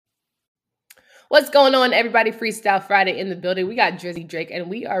What's going on, everybody? Freestyle Friday in the building. We got Drizzy Drake, and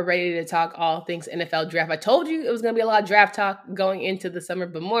we are ready to talk all things NFL draft. I told you it was going to be a lot of draft talk going into the summer,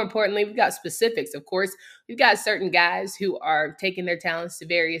 but more importantly, we've got specifics. Of course, we've got certain guys who are taking their talents to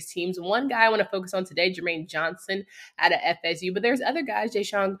various teams. One guy I want to focus on today, Jermaine Johnson out of FSU, but there's other guys,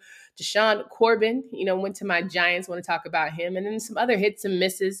 Deshaun Corbin, went to my Giants, want to talk about him, and then some other hits and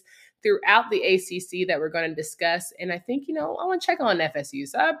misses throughout the ACC that we're going to discuss. And I think, I want to check on FSU.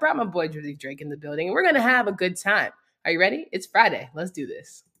 So I brought my boy Drizzy Drake in the building, and we're going to have a good time. Are you ready? It's Friday. Let's do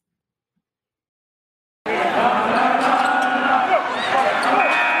this. You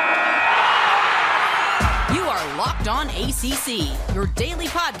are Locked On ACC, your daily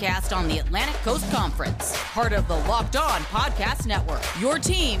podcast on the Atlantic Coast Conference. Part of the Locked On Podcast Network, your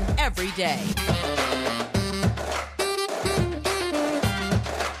team every day.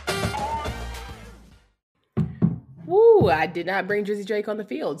 Woo, I did not bring Drizzy Drake on the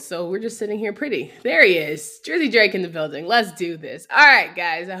field, so we're just sitting here pretty. There he is, Drizzy Drake in the building. Let's do this. All right,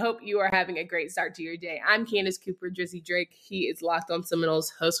 guys, I hope you are having a great start to your day. I'm Candace Cooper, Drizzy Drake. He is Locked On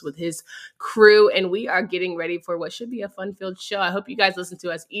Seminoles host with his crew, and we are getting ready for what should be a fun-filled show. I hope you guys listen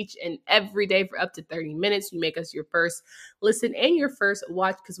to us each and every day for up to 30 minutes. You make us your first listen and your first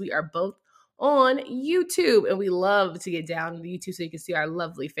watch because we are both on YouTube, and we love to get down to the YouTube so you can see our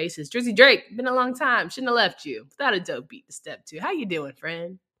lovely faces. Drizzy Drake, been a long time. Shouldn't have left you without a dope beat to step to. How you doing,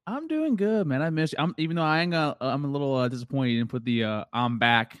 friend? I'm doing good, man. I miss you. Even though I'm a little disappointed you didn't put the I'm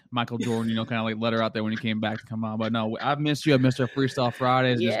back Michael Jordan, kind of like letter out there when you came back to come on. But no, I've missed you. I missed our Freestyle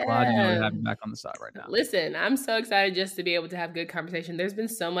Fridays. Yeah. Just glad to have you back on the side right now. Listen, I'm so excited just to be able to have good conversation. There's been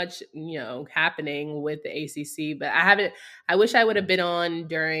so much, happening with the ACC, but I wish I would have been on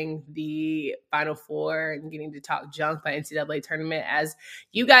during the Final Four and getting to talk junk by NCAA tournament. As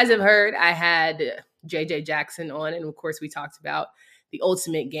you guys have heard, I had JJ Jackson on, and of course we talked about the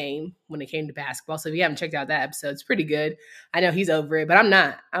ultimate game when it came to basketball. So if you haven't checked out that episode, it's pretty good. I know he's over it, but I'm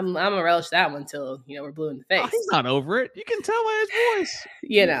not. I'm gonna relish that one until we're blue in the face. Oh, he's not over it. You can tell by his voice.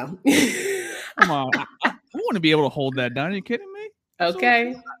 Come on, I want to be able to hold that down. Are you kidding me?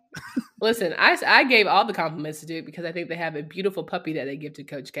 Okay. Listen, I gave all the compliments to Duke because I think they have a beautiful puppy that they give to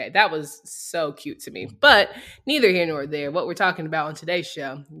Coach K. That was so cute to me. But neither here nor there. What we're talking about on today's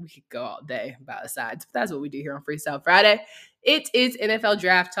show, we could go all day about the sides. But that's what we do here on Freestyle Friday. It is NFL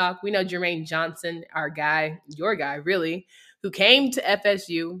Draft Talk. We know Jermaine Johnson, our guy, your guy, really, who came to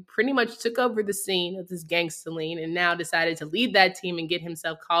FSU, pretty much took over the scene of this gangster lean, and now decided to lead that team and get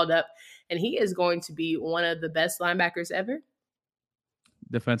himself called up. And he is going to be one of the best linebackers ever.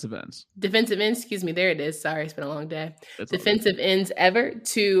 Defensive ends. Excuse me. There it is. Sorry, it's been a long day. Defensive ends ever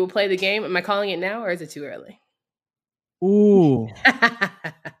to play the game. Am I calling it now, or is it too early? Ooh.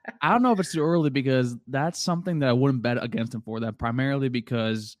 I don't know if it's too early because that's something that I wouldn't bet against him for. That primarily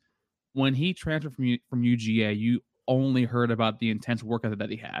because when he transferred from UGA, you only heard about the intense work ethic that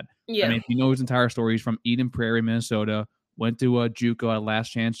he had. Yeah. I mean, if you know his entire story, he's from Eden Prairie, Minnesota, went to JUCO at Last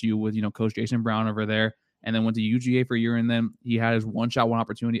Chance U with, Coach Jason Brown over there, and then went to UGA for a year, and then he had his one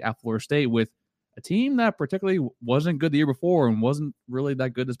opportunity at Florida State with a team that particularly wasn't good the year before and wasn't really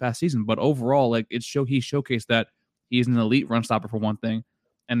that good this past season. But overall, he showcased that he's an elite run stopper for one thing.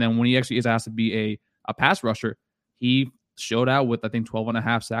 And then when he actually is asked to be a pass rusher, he showed out with, I think,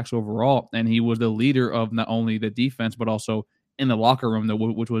 12.5 sacks overall. And he was the leader of not only the defense, but also in the locker room,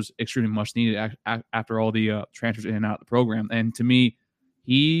 which was extremely much needed after all the transfers in and out of the program. And to me,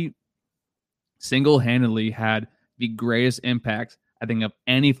 he single-handedly had the greatest impact, I think, of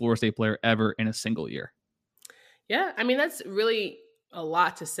any Florida State player ever in a single year. Yeah, I mean, that's really a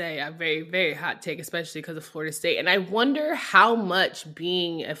lot to say. A very, very hot take, especially because of Florida State. And I wonder how much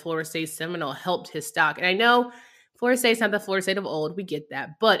being a Florida State Seminole helped his stock. And I know Florida State's not the Florida State of old. We get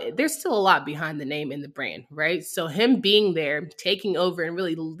that. But there's still a lot behind the name and the brand, right? So him being there, taking over, and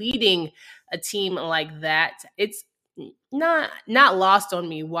really leading a team like that, it's not lost on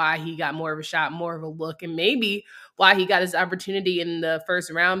me why he got more of a shot, more of a look, and maybe why he got his opportunity in the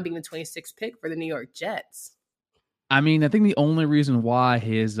first round being the 26th pick for the New York Jets. I mean, I think the only reason why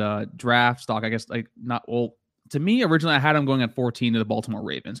his draft stock, I guess, to me, originally I had him going at 14 to the Baltimore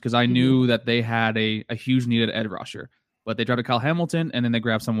Ravens because I knew that they had a huge need at edge rusher. But they drafted Kyle Hamilton, and then they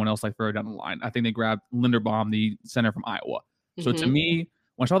grabbed someone else further down the line. I think they grabbed Linderbaum, the center from Iowa. So to me,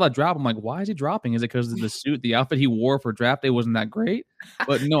 when I saw that drop, I'm like, why is he dropping? Is it because of the suit, the outfit he wore for draft day wasn't that great?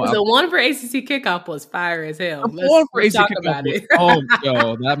 But no. The one for ACC kickoff was fire as hell. Let's talk about it.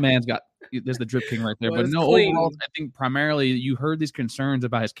 That man's got – there's the drip king right there. But no, clean. Overall, I think primarily you heard these concerns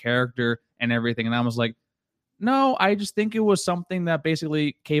about his character and everything, and I was like, no, I just think it was something that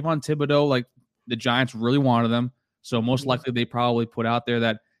basically Kayvon Thibodeau, the Giants really wanted him. So most likely they probably put out there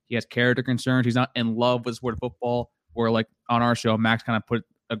that He has character concerns. He's not in love with the sport of football. Or like on our show, Max kind of put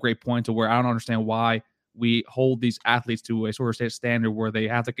a great point to where I don't understand why we hold these athletes to a sort of standard where they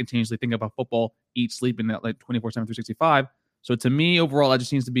have to continuously think about football, eat, sleep in that like 24/7, 365. So to me, overall, that just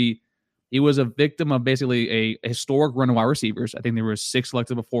seems to be he was a victim of basically a historic run of wide receivers. I think there were 6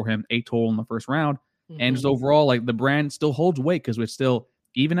 selected before him, 8 total in the first round. And just overall, like the brand still holds weight because it's still,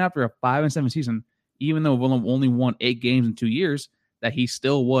 even after a 5-7 season, even though we've only won 8 games in 2 years, that he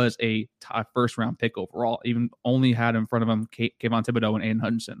still was a first round pick overall, even only had in front of him Kayvon Thibodeau and Aiden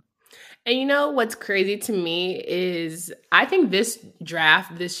Hutchinson. And you know what's crazy to me is I think this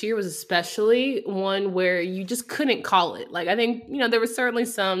draft this year was especially one where you just couldn't call it. Like, I think, there were certainly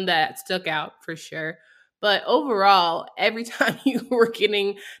some that stuck out for sure. But overall, every time you were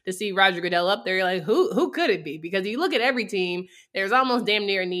getting to see Roger Goodell up there, you're like, who could it be? Because you look at every team, there's almost damn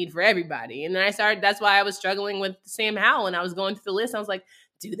near a need for everybody. And then that's why I was struggling with Sam Howell. And I was going through the list. I was like,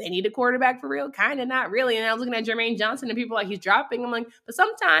 do they need a quarterback for real? Kind of, not really. And I was looking at Jermaine Johnson and people like, he's dropping. I'm like, but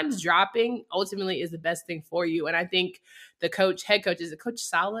sometimes dropping ultimately is the best thing for you. And I think the head coach, is it Coach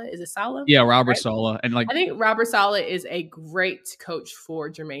Saleh? Is it Saleh? Yeah, Robert Saleh. And I think Robert Saleh is a great coach for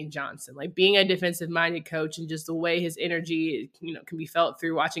Jermaine Johnson. Like, being a defensive-minded coach and just the way his energy, can be felt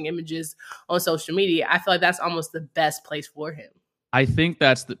through watching images on social media. I feel like that's almost the best place for him. I think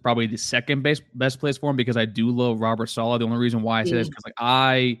that's probably the second best place for him because I do love Robert Saleh. The only reason why I say this is because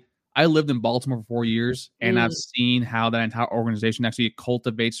I lived in Baltimore for 4 years, and I've seen how that entire organization actually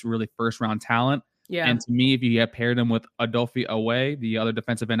cultivates really first-round talent. Yeah. And to me, if you had paired him with Odafe Oweh, the other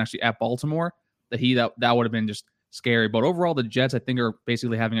defensive end actually at Baltimore, that would have been just scary. But overall, the Jets, I think, are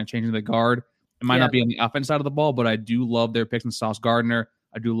basically having a change in the guard. It might not be on the offense side of the ball, but I do love their picks in Sauce Gardner.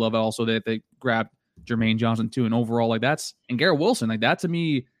 I do love also that they grabbed Jermaine Johnson too. And overall, and Garrett Wilson, that to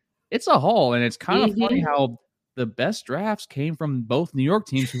me, it's a haul. And it's kind of funny how the best drafts came from both New York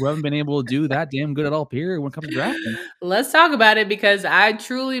teams who haven't been able to do that damn good at all, period, when it comes to drafting. Let's talk about it, because I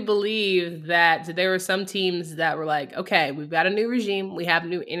truly believe that there were some teams that were like, okay, we've got a new regime. We have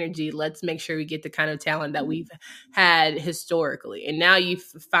new energy. Let's make sure we get the kind of talent that we've had historically. And now you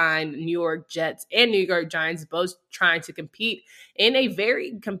find New York Jets and New York Giants both trying to compete in a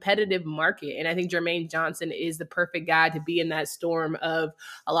very competitive market. And I think Jermaine Johnson is the perfect guy to be in that storm of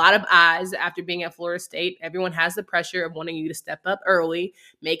a lot of eyes after being at Florida State. Everyone has the pressure of wanting you to step up early,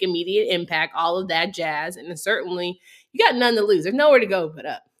 make immediate impact, all of that jazz. And then certainly you got none to lose. There's nowhere to go but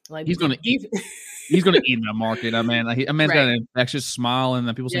up. Like, he's going to eat. He's going to eat in that market. I mean, got an infectious smile, and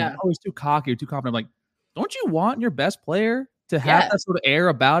then people saying, "Oh, he's too cocky or too confident." I'm like, don't you want your best player to have that sort of air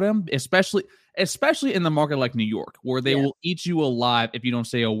about him, especially in the market like New York, where they will eat you alive if you don't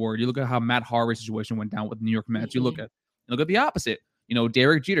say a word? You look at how Matt Harvey's situation went down with the New York Mets. You look at the opposite.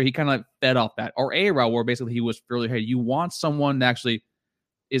 Derek Jeter, he kind of fed off that. Or A-Rod, where basically he was fairly, hey, you want someone that actually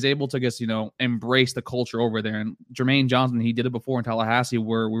is able to, embrace the culture over there. And Jermaine Johnson, he did it before in Tallahassee,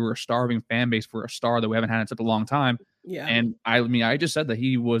 where we were a starving fan base for a star that we haven't had in such a long time. Yeah. And I just said that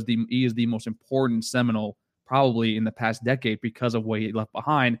he is the most important Seminole probably in the past decade because of what he left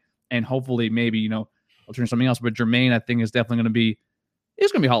behind. And hopefully maybe, I'll turn something else. But Jermaine, I think, is definitely going to be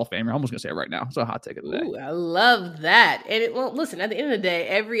Hall of Famer. I'm almost going to say it right now. It's a hot take of the day. Ooh, I love that. And listen, at the end of the day,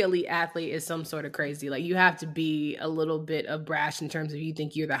 every elite athlete is some sort of crazy. Like, you have to be a little bit of brash in terms of you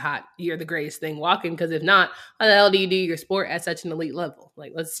think you're the greatest thing walking. Because if not, how the hell do you do your sport at such an elite level?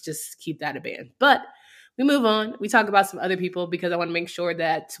 Like, let's just keep that a band. But we move on. We talk about some other people because I want to make sure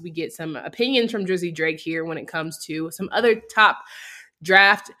that we get some opinions from Drizzy Drake here when it comes to some other top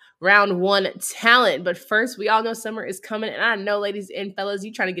draft round 1 talent. But first, we all know summer is coming, and I know, ladies and fellas,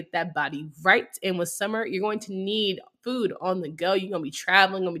 you're trying to get that body right. And with summer, you're going to need food on the go. You're going to be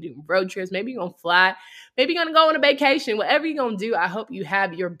traveling, going to be doing road trips. Maybe you're going to fly. Maybe you're going to go on a vacation. Whatever you're going to do, I hope you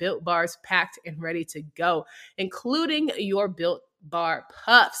have your Built Bars packed and ready to go, including your Built Bar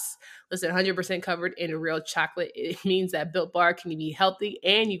Puffs. Listen, 100% covered in real chocolate. It means that Built Bar can be healthy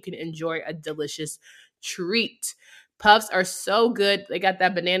and you can enjoy a delicious treat. Puffs are so good. They got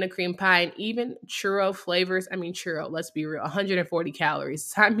that banana cream pie and even churro flavors. I mean, churro, let's be real, 140 calories.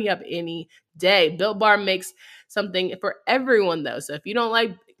 Sign me up any day. Built Bar makes something for everyone, though. So if you don't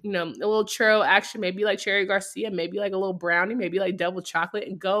like, a little churro action, maybe like Cherry Garcia, maybe like a little brownie, maybe like double chocolate,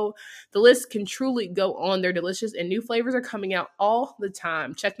 and go. The list can truly go on. They're delicious, and new flavors are coming out all the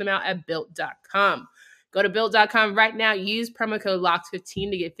time. Check them out at Built.com. Go to Built.com right now. Use promo code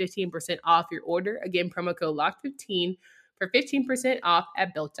LOCKED15 to get 15% off your order. Again, promo code LOCKED15 for 15% off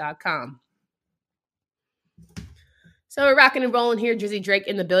at Built.com. So we're rocking and rolling here. Drizzy Drake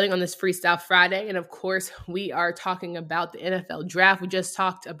in the building on this Freestyle Friday. And of course, we are talking about the NFL draft. We just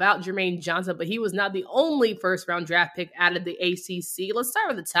talked about Jermaine Johnson, but he was not the only first-round draft pick out of the ACC. Let's start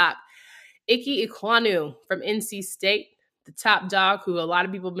with the top. Ike Ekwonu from NC State, the top dog who a lot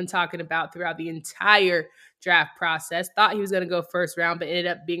of people have been talking about throughout the entire draft process. Thought he was going to go first round, but ended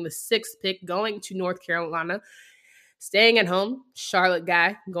up being the 6th pick, going to North Carolina. Staying at home, Charlotte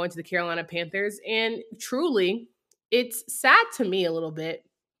guy, going to the Carolina Panthers. And truly, it's sad to me a little bit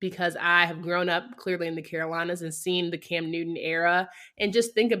because I have grown up clearly in the Carolinas and seen the Cam Newton era and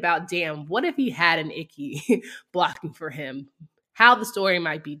just think about, damn, what if he had an Icky blocking for him? How the story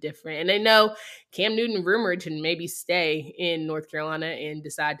might be different. And I know Cam Newton rumored to maybe stay in North Carolina and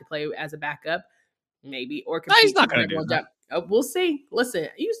decide to play as a backup, maybe, or compete. No, he's not going to do that. We'll see. Listen,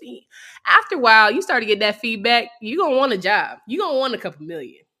 you see, after a while, you start to get that feedback. You're going to want a job. You're going to want a couple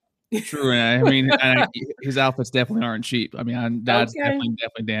million. True, and I mean, his outfits definitely aren't cheap. I mean, that's definitely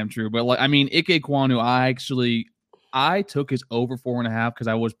damn true. But like, I mean, Ike Ekwonu, I took his over 4.5 because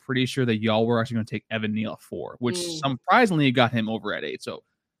I was pretty sure that y'all were actually going to take Evan Neal at 4, which surprisingly got him over at 8. So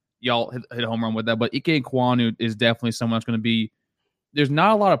y'all hit a home run with that. But Ike Ekwonu is definitely someone that's going to be. There's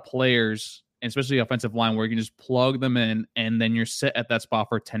not a lot of players, and especially offensive line, where you can just plug them in and then you're set at that spot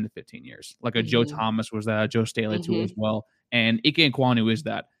for 10 to 15 years. Like a Joe Thomas was that, Joe Staley too as well, and Ike Ekwonu is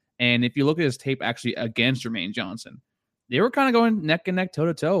that. And if you look at his tape actually against Jermaine Johnson, they were kind of going neck and neck, toe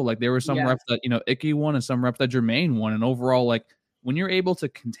to toe. Like there were some reps that, Ike won and some reps that Jermaine won. And overall, like when you're able to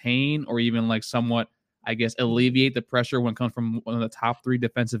contain or even like somewhat, I guess, alleviate the pressure when it comes from one of the top 3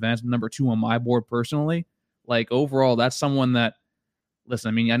 defensive ends, number 2 on my board personally, like overall, that's someone that, listen,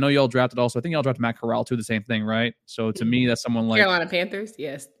 I mean, I know y'all drafted also. I think y'all drafted Matt Corral too, the same thing, right? So to me, that's someone like Carolina Panthers.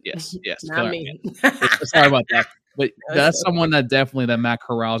 Yes. Not me. Sorry about that. But that's someone that definitely that Matt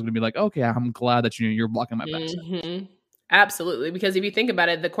Corral is going to be like, okay, I'm glad that you're blocking my back. Absolutely. Because if you think about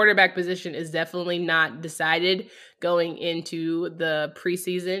it, the quarterback position is definitely not decided going into the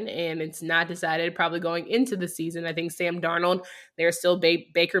preseason, and it's not decided probably going into the season. I think Sam Darnold, there's still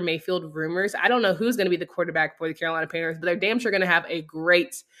Baker Mayfield rumors. I don't know who's going to be the quarterback for the Carolina Panthers, but they're damn sure going to have a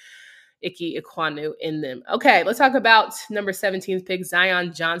great Ike Ekwonu in them. Okay, let's talk about number 17th pick,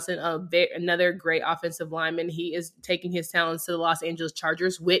 Zion Johnson, another great offensive lineman. He is taking his talents to the Los Angeles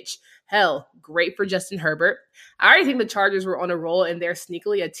Chargers, which, hell, great for Justin Herbert. I already think the Chargers were on a roll, and they're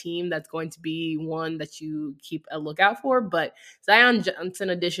sneakily a team that's going to be one that you keep a lookout for, but Zion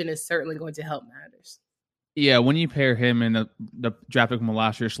Johnson addition is certainly going to help matters. Yeah, when you pair him and the draft pick from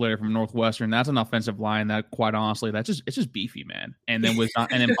last year, Slater from Northwestern, that's an offensive line that, quite honestly, it's just beefy, man. And then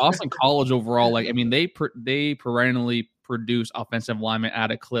in Boston College overall, like I mean, they perennially produce offensive linemen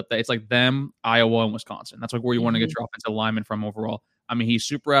at a clip that it's like them, Iowa, and Wisconsin. That's like where you want to get your offensive lineman from overall. I mean, he's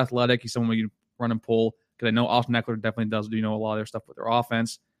super athletic. He's someone you can run and pull because I know Austin Eckler definitely does a lot of their stuff with their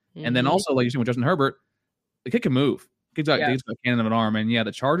offense. And then also, like you see with Justin Herbert, the kid can move. He's got a cannon of an arm. And yeah,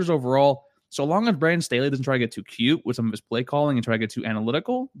 the Chargers overall, so long as Brandon Staley doesn't try to get too cute with some of his play calling and try to get too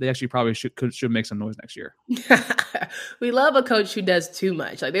analytical, they actually probably should make some noise next year. We love a coach who does too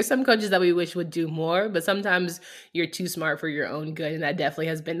much. Like there's some coaches that we wish would do more, but sometimes you're too smart for your own good, and that definitely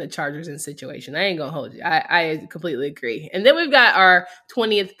has been the Chargers in situation. I ain't gonna hold you. I completely agree. And then we've got our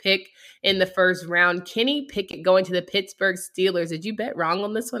 20th pick in the first round, Kenny Pickett going to the Pittsburgh Steelers. Did you bet wrong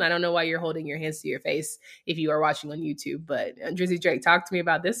on this one? I don't know why you're holding your hands to your face if you are watching on YouTube, but Drizzy Drake, talk to me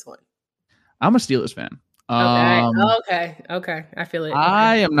about this one. I'm a Steelers fan. Okay. I feel it.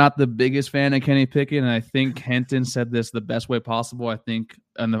 I am not the biggest fan of Kenny Pickett, and I think Henton said this the best way possible, I think,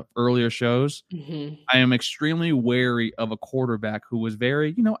 in the earlier shows. I am extremely wary of a quarterback who was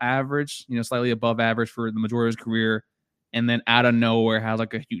very, average, slightly above average for the majority of his career, and then out of nowhere has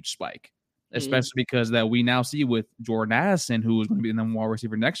like a huge spike, especially because that we now see with Jordan Addison, who is going to be the number 1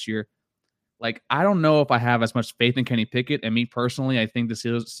 receiver next year. Like, I don't know if I have as much faith in Kenny Pickett, and me personally, I think the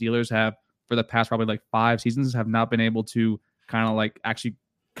Steelers have, for the past probably like 5 seasons, have not been able to kind of like actually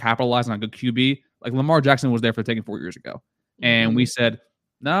capitalize on a good QB. Like Lamar Jackson was there for taking 4 years ago. And we said,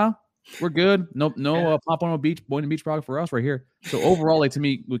 nah, we're good. No, pop on a Boynton Beach product for us right here. So overall, like to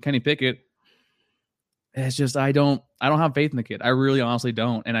me with Kenny Pickett, it's just, I don't have faith in the kid. I really honestly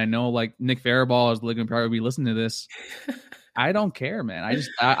don't. And I know like Nick Faraball is going to probably be listening to this. I don't care, man.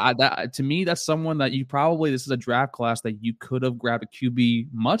 That to me, that's someone that this is a draft class that you could have grabbed a QB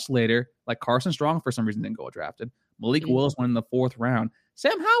much later. Like Carson Strong, for some reason, didn't go drafted. Malik Willis went in the 4th round.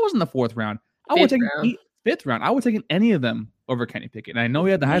 Sam Howell was in the 4th round. I would take 5th round. I would take any of them over Kenny Pickett. And I know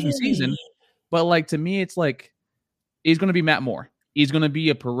he had the Heisman season, but like to me, it's like he's going to be Matt Moore. He's going to be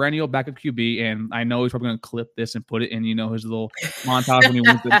a perennial backup QB, and I know he's probably going to clip this and put it in, his little montage when he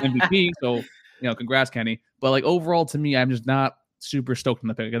wins the MVP. So congrats, Kenny. But like overall, to me, I'm just not super stoked on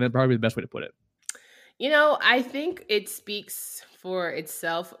the pick, and that's probably the best way to put it. I think it speaks for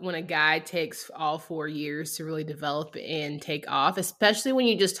itself when a guy takes all 4 years to really develop and take off, especially when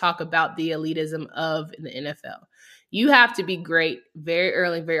you just talk about the elitism of the NFL. You have to be great very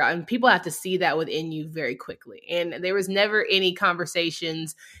early, and people have to see that within you very quickly. And there was never any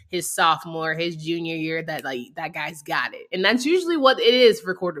conversations his sophomore, his junior year that that guy's got it. And that's usually what it is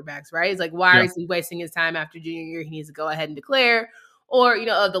for quarterbacks, right? It's like, why is he wasting his time after junior year? He needs to go ahead and declare. Or,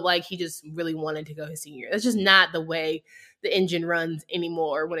 of the he just really wanted to go his senior year. That's just not the way the engine runs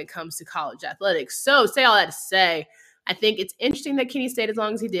anymore when it comes to college athletics. So say all that to say, I think it's interesting that Kenny stayed as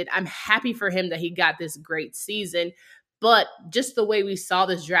long as he did. I'm happy for him that he got this great season. But just the way we saw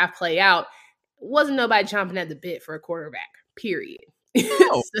this draft play out, wasn't nobody chomping at the bit for a quarterback, period.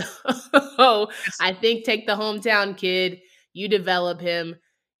 No. So I think take the hometown kid, you develop him.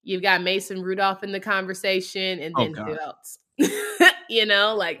 You've got Mason Rudolph in the conversation, and then who else?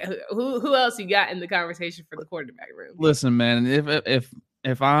 Who else you got in the conversation for the quarterback room? Listen, man,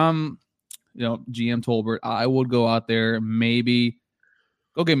 if I'm GM Tolbert, I would go out there, maybe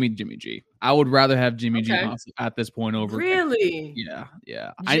go get me Jimmy G. I would rather have Jimmy G at this point over. Really? Yeah.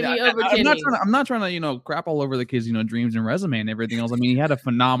 I'm not trying to crap all over the kid's dreams and resume and everything else. I mean, he had a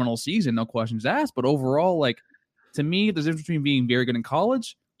phenomenal season, no questions asked. But overall, to me, there's a difference between being very good in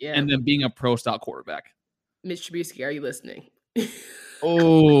college and then being a pro style quarterback. Mitch Trubisky, are you listening?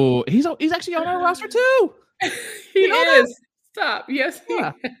 Oh, he's actually on our roster too. He is. Stop. Yes.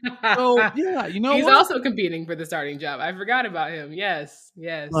 Yeah. So yeah, he's also competing for the starting job. I forgot about him. Yes.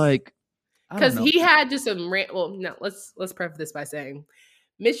 Because he had just some let's preface this by saying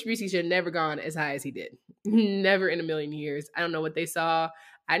Mitch Trubisky should have never gone as high as he did. Never in a million years. I don't know what they saw.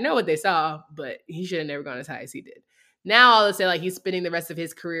 I know what they saw, but he should have never gone as high as he did. Now all of a sudden, he's spending the rest of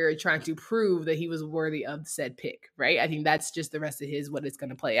his career trying to prove that he was worthy of said pick, right? I think that's just the rest of what it's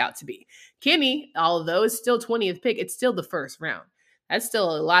going to play out to be. Kenny, although it's still 20th pick, it's still the first round. That's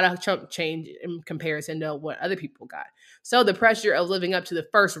still a lot of chunk change in comparison to what other people got. So the pressure of living up to the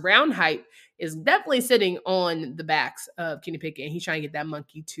first round hype is definitely sitting on the backs of Kenny Pickett, and he's trying to get that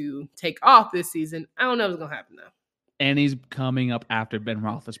monkey to take off this season. I don't know what's going to happen, though. And he's coming up after Ben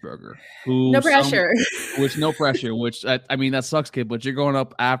Roethlisberger. No pressure. No pressure. Which I mean, that sucks, kid. But you're going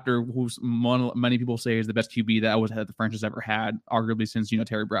up after who's many people say is the best QB that the franchise ever had, arguably since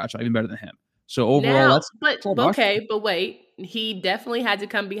Terry Bradshaw, even better than him. So overall, but wait, he definitely had to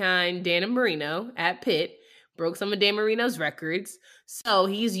come behind Dan Marino at Pitt. Broke some of Dan Marino's records, so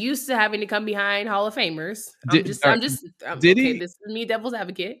he's used to having to come behind Hall of Famers. Did he? This is me, devil's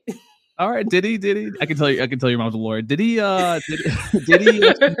advocate. All right, did he? I can tell your mom's a lawyer. Did he break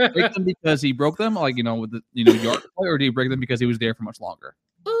them because he broke them, with the yard play, or did he break them because he was there for much longer?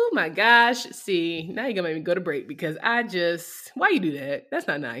 Oh my gosh! See, now you're gonna make me go to break because why you do that? That's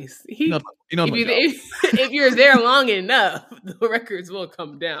not nice. If you're there long enough, the records will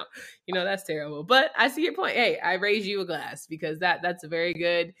come down. That's terrible. But I see your point. Hey, I raise you a glass because that's a very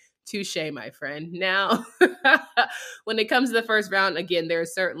good touche, my friend. Now, when it comes to the first round, again, there are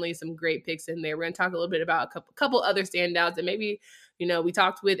certainly some great picks in there. We're going to talk a little bit about a couple other standouts, and maybe, we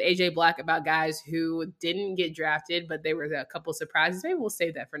talked with AJ Black about guys who didn't get drafted, but there were a couple surprises. Maybe we'll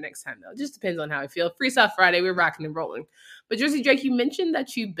save that for next time, though. It just depends on how I feel. Freestyle Friday, we're rocking and rolling. But Jersey Drake, you mentioned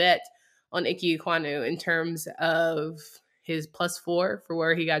that you bet on Ike Ekwonu in terms of his +4 for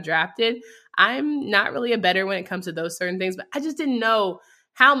where he got drafted. I'm not really a bettor when it comes to those certain things, but I just didn't know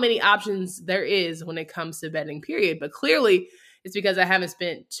how many options there is when it comes to betting, period. But clearly, it's because I haven't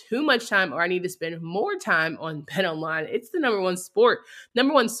spent too much time, or I need to spend more time on BetOnline. It's the number one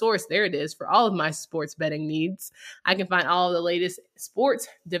source, there it is, for all of my sports betting needs. I can find all of the latest sports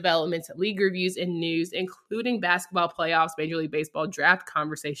developments, league reviews, and news, including basketball playoffs, Major League Baseball draft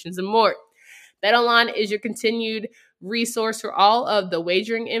conversations, and more. BetOnline is your continued resource for all of the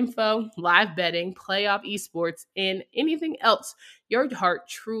wagering info, live betting, playoff esports, and anything else your heart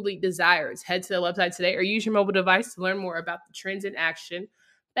truly desires. Head to the website today or use your mobile device to learn more about the trends in action.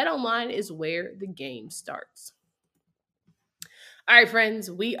 BetOnline is where the game starts. All right, friends,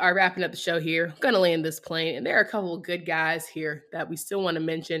 we are wrapping up the show here. I'm going to land this plane, and there are a couple of good guys here that we still want to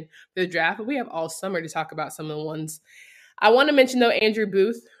mention for the draft, but we have all summer to talk about some of the ones. I want to mention, though, Andrew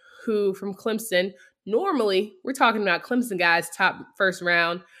Booth, who from Clemson. Normally, we're talking about Clemson guys, top first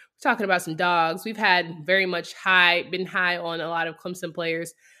round. We're talking about some dogs. We've had very much been high on a lot of Clemson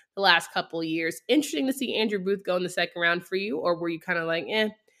players the last couple of years. Interesting to see Andrew Booth go in the second round for you, or were you kind of like,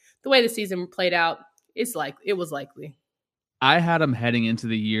 the way the season played out, it was likely? I had him heading into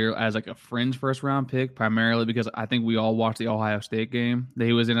the year as a fringe first round pick, primarily because I think we all watched the Ohio State game that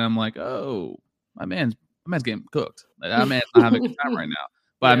he was in, and I'm like, oh, my man's getting cooked. Like, that man's not having a good time right now.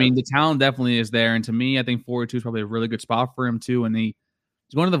 But I mean, the talent definitely is there, and to me, I think 42 is probably a really good spot for him too. And he's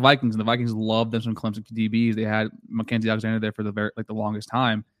going to the Vikings, and the Vikings love them some Clemson DBs. They had Mackenzie Alexander there for the longest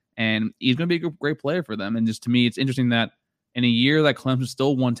time, and he's going to be a great player for them. And just to me, it's interesting that in a year that Clemson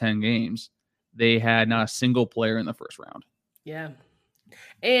still won 10 games, they had not a single player in the first round. Yeah,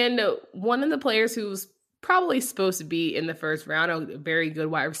 and one of the players who's probably supposed to be in the first round, a very good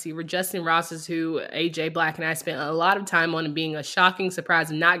wide receiver, Justin Ross, is who AJ Black and I spent a lot of time on, being a shocking surprise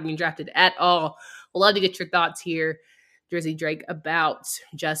and not getting drafted at all. I'd love to get your thoughts here, Drizzy Drake, about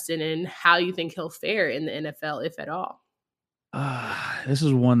Justin and how you think he'll fare in the NFL, if at all. This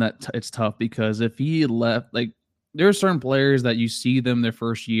is one that it's tough, because if he left, like, there are certain players that you see them their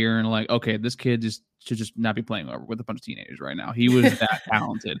first year and like, okay, this kid should just not be playing over with a bunch of teenagers right now. He was that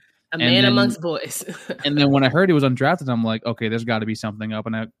talented. Man amongst boys. And then when I heard he was undrafted, I'm like, okay, there's got to be something up.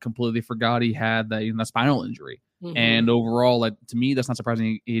 And I completely forgot he had that spinal injury. Mm-hmm. And overall, like, to me, that's not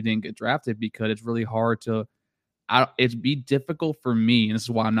surprising he didn't get drafted, because it's really hard to it'd be difficult for me, and this is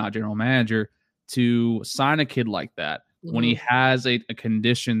why I'm not general manager, to sign a kid like that when he has a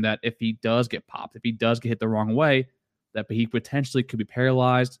condition that if he does get popped, if he does get hit the wrong way, that he potentially could be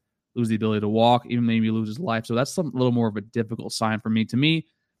paralyzed, lose the ability to walk, even maybe lose his life. So that's a little more of a difficult sign for me. To me,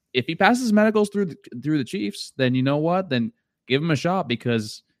 if he passes medicals through the Chiefs, then you know what? Then give him a shot,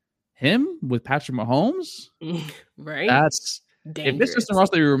 because him with Patrick Mahomes, right? That's dangerous. If this is Justin Ross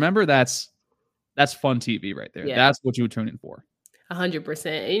that you remember, that's fun TV right there. Yeah. That's what you would tune in for.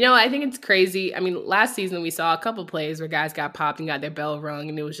 100%. I think it's crazy. I mean, last season we saw a couple plays where guys got popped and got their bell rung,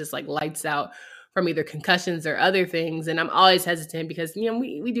 and it was just like lights out from either concussions or other things. And I'm always hesitant because,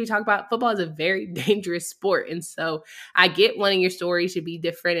 we do talk about football is a very dangerous sport. And so I get wanting your story to be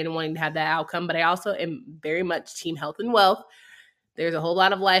different and wanting to have that outcome, but I also am very much team health and wealth. There's a whole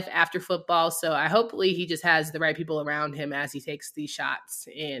lot of life after football. So hopefully he just has the right people around him as he takes these shots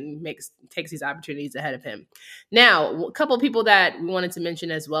and takes these opportunities ahead of him. Now, a couple of people that we wanted to mention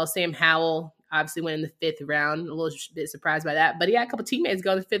as well. Sam Howell obviously went in the 5th round. A little bit surprised by that. But he had a couple teammates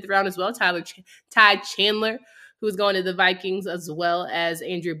go in the 5th round as well. Ty Chandler, who's going to the Vikings, as well as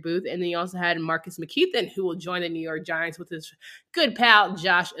Andrew Booth. And then you also had Marcus McKethan, who will join the New York Giants with his good pal,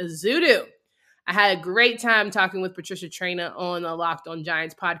 Josh Ezeudu. I had a great time talking with Patricia Traina on the Locked On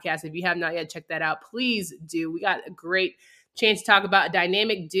Giants podcast. If you have not yet checked that out, please do. We got a great chance to talk about a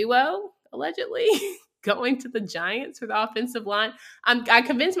dynamic duo, allegedly, going to the Giants for the offensive line. I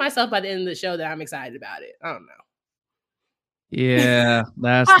convinced myself by the end of the show that I'm excited about it. I don't know. Yeah,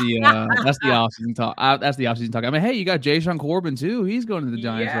 that's the offseason talk. That's the offseason talk. I mean, hey, you got Jashaun Corbin too. He's going to the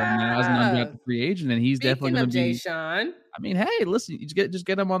Giants right now as an undrafted free agent, and he's definitely going to be. Jashaun. I mean, hey, listen, you just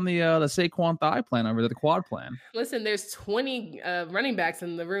get him on the Saquon Thigh plan over there, the quad plan. Listen, there's 20 running backs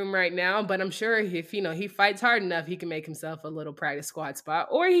in the room right now, but I'm sure if he fights hard enough, he can make himself a little practice squad spot,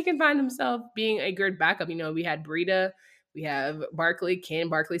 or he can find himself being a good backup. We had Breida. We have Barkley. Can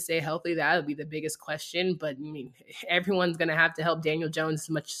Barkley stay healthy? That would be the biggest question. But, everyone's going to have to help Daniel Jones as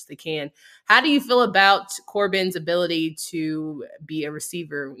much as they can. How do you feel about Corbin's ability to be a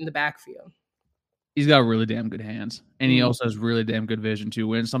receiver in the backfield? He's got really damn good hands. And he also has really damn good vision, too.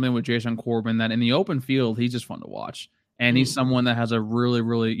 When something with Jashaun Corbin that in the open field, he's just fun to watch. And he's someone that has a really,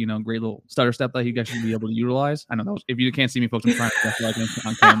 really, great little stutter step that he guys should be able to utilize. I know if you can't see me, folks, I'm trying to like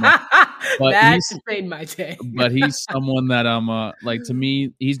on camera. But that's made my day. But he's someone that to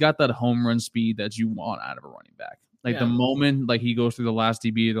me, he's got that home run speed that you want out of a running back. The moment he goes through the last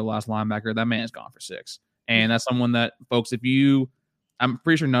DB or the last linebacker, that man's gone for 6. And that's someone that, folks, I'm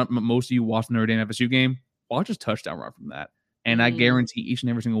pretty sure most of you watch the Notre Dame FSU game, watch his touchdown run from that. And I guarantee each and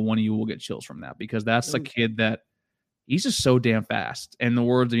every single one of you will get chills from that, because that's a kid that he's just so damn fast. And the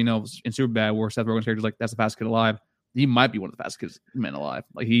words, in Superbad, where Seth Rogen's character is like, that's the fastest kid alive. He might be one of the fastest men alive.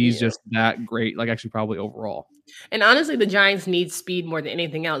 He's just that great, actually probably overall. And honestly, the Giants need speed more than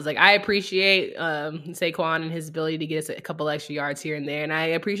anything else. I appreciate Saquon and his ability to get us a couple extra yards here and there. And I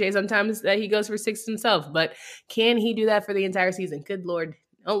appreciate sometimes that he goes for 6 himself. But can he do that for the entire season? Good Lord.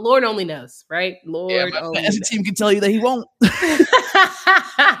 Oh, Lord only knows, right? Lord only knows. As a team can tell you that he won't.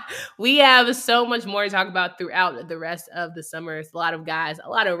 We have so much more to talk about throughout the rest of the summer. It's a lot of guys, a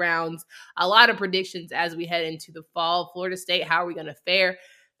lot of rounds, a lot of predictions as we head into the fall. Florida State, how are we going to fare?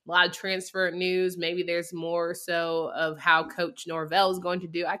 A lot of transfer news. Maybe there's more so of how Coach Norvell is going to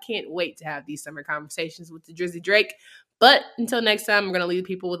do. I can't wait to have these summer conversations with the Drizzy Drake. But until next time, I'm going to leave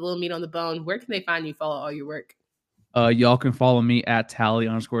people with a little meat on the bone. Where can they find you? Follow all your work. Y'all can follow me at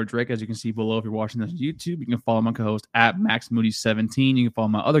Tally_Drake, as you can see below if you're watching this on YouTube. You can follow my co-host at MaxMoody17. You can follow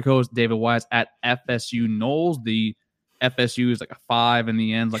my other co-host, David Wise, at FSU Knowles. The FSU is like a 5 in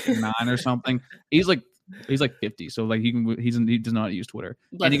the end, like a 9 or something. He's like 50, so like he does not use Twitter.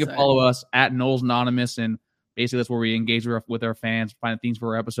 And you can follow us at Knowles Anonymous, and basically that's where we engage with our fans, find themes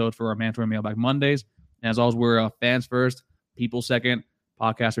for our episodes for our mandatory mailbag Mondays. And as always, we're fans first, people second,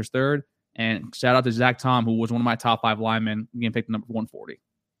 podcasters third. And shout out to Zach Tom, who was one of my top 5 linemen, getting picked number 140.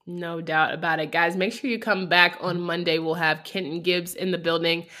 No doubt about it, guys. Make sure you come back on Monday. We'll have Kenton Gibbs in the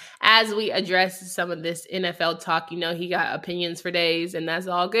building as we address some of this NFL talk. You know, he got opinions for days, and that's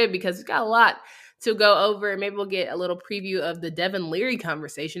all good because we've got a lot to go over. Maybe we'll get a little preview of the Devin Leary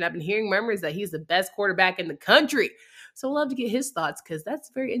conversation. I've been hearing murmurs that he's the best quarterback in the country. So we'll love to get his thoughts because that's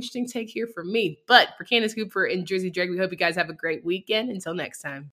a very interesting take here from me. But for Candace Cooper and Jersey Drake, we hope you guys have a great weekend. Until next time.